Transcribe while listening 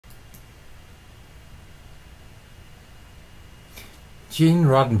Gene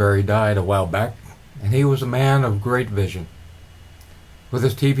Roddenberry died a while back, and he was a man of great vision. With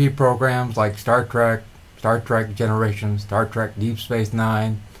his TV programs like Star Trek Generations, Star Trek Deep Space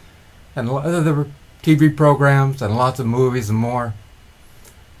Nine, and other TV programs and lots of movies and more,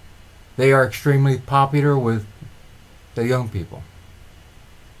 they are extremely popular with the young people.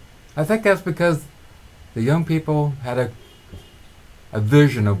 I think that's because the young people had a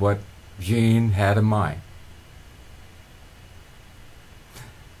vision of what Gene had in mind.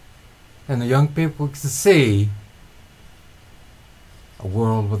 And the young people could see a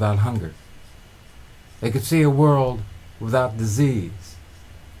world without hunger. They could see a world without disease.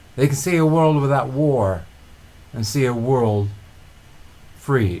 They could see a world without war and see a world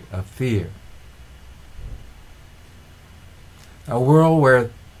free of fear. A world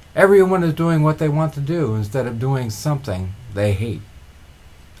where everyone is doing what they want to do instead of doing something they hate.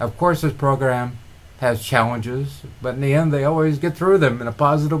 Of course, this program has challenges, but in the end they always get through them in a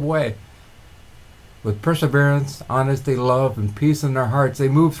positive way. With perseverance, honesty, love, and peace in their hearts, they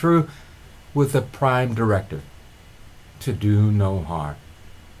move through with the prime directive: to do no harm.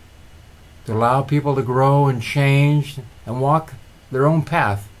 To allow people to grow and change and walk their own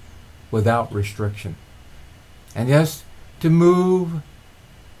path without restriction. And yes, to move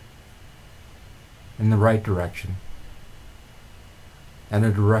in the right direction, and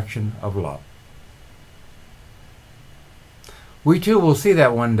a direction of love. We too will see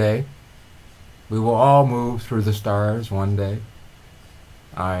that one day. We will all move through the stars one day.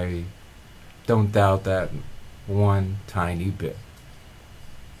 I don't doubt that one tiny bit.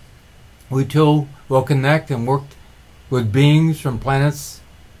 We too will connect and work with beings from planets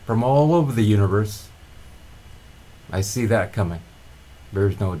from all over the universe. I see that coming.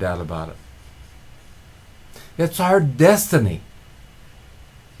 There's no doubt about it. It's our destiny.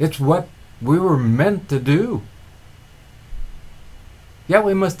 It's what we were meant to do. Yet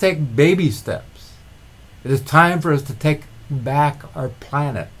we must take baby steps. It is time for us to take back our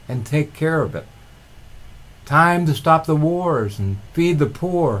planet and take care of it. Time to stop the wars and feed the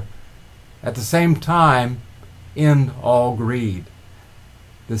poor. At the same time, end all greed.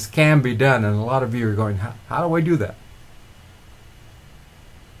 This can be done, and a lot of you are going, how do I do that?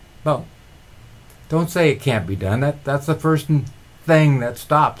 Well, don't say it can't be done. That's the first thing that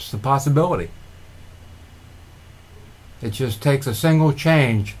stops the possibility. It just takes a single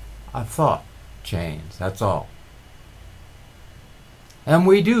change, a thought change, that's all. And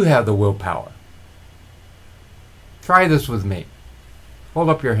we do have the willpower. Try this with me. Hold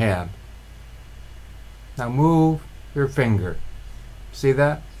up your hand. Now move your finger. See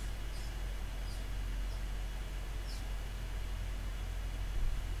that?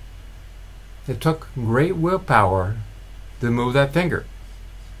 It took great willpower to move that finger.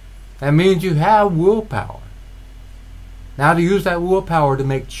 That means you have willpower. Now to use that willpower to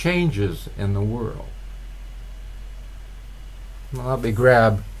make changes in the world. Well, let me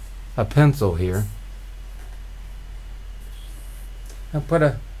grab a pencil here. Now put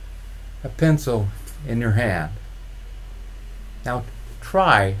a pencil in your hand. Now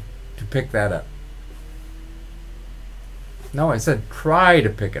try to pick that up. No, I said try to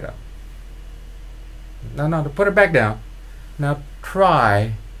pick it up. No, to put it back down. Now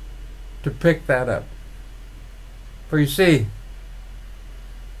try to pick that up. For you see,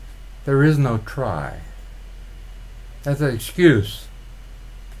 there is no try. That's an excuse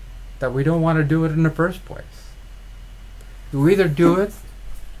that we don't want to do it in the first place. You either do it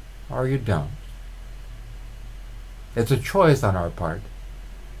or you don't. It's a choice on our part.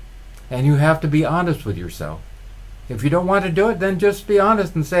 And you have to be honest with yourself. If you don't want to do it, then just be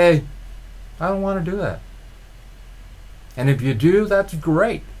honest and say, I don't want to do that. And if you do, that's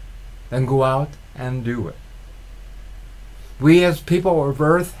great. Then go out and do it. We as people of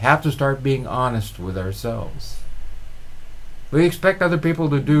Earth have to start being honest with ourselves. We expect other people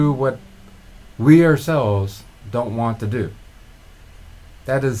to do what we ourselves don't want to do.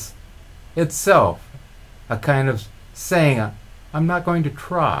 That is itself a kind of saying, I'm not going to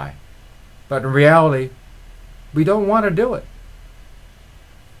try. But in reality, we don't want to do it.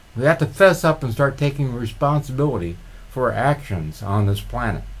 We have to fess up and start taking responsibility for our actions on this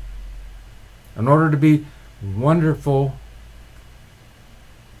planet. In order to be wonderful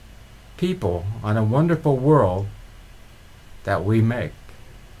people on a wonderful world that we make.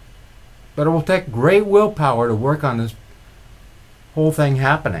 But it will take great willpower to work on this whole thing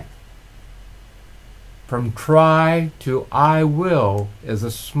happening. From try to I will is a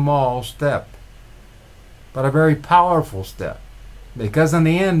small step, but a very powerful step. Because in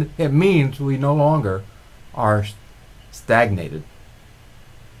the end, it means we no longer are stagnated.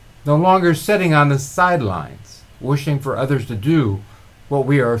 No longer sitting on the sidelines, wishing for others to do what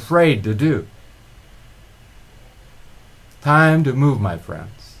we are afraid to do. Time to move, my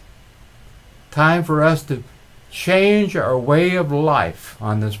friends. Time for us to change our way of life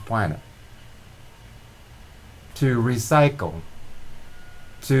on this planet. To recycle.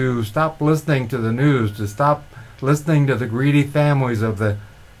 To stop listening to the news. To stop listening to the greedy families of the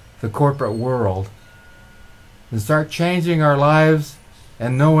corporate world. And start changing our lives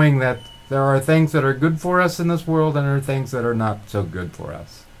and knowing that there are things that are good for us in this world and there are things that are not so good for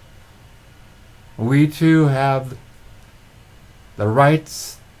us. We too have the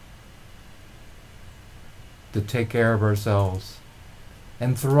rights to take care of ourselves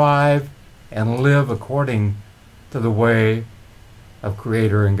and thrive and live according to the way of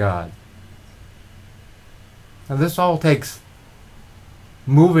Creator and God. Now this all takes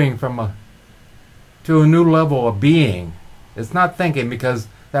moving to a new level of being. It's not thinking, because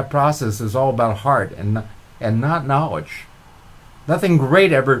that process is all about heart and not knowledge. Nothing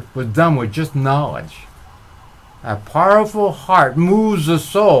great ever was done with just knowledge. A powerful heart moves the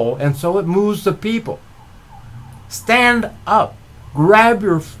soul, and so it moves the people. Stand up, grab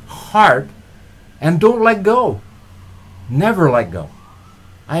your heart, and don't let go. Never let go.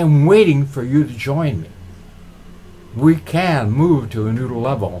 I am waiting for you to join me. We can move to a new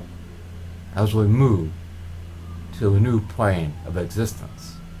level as we move to a new plane of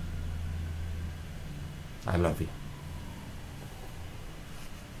existence. I love you.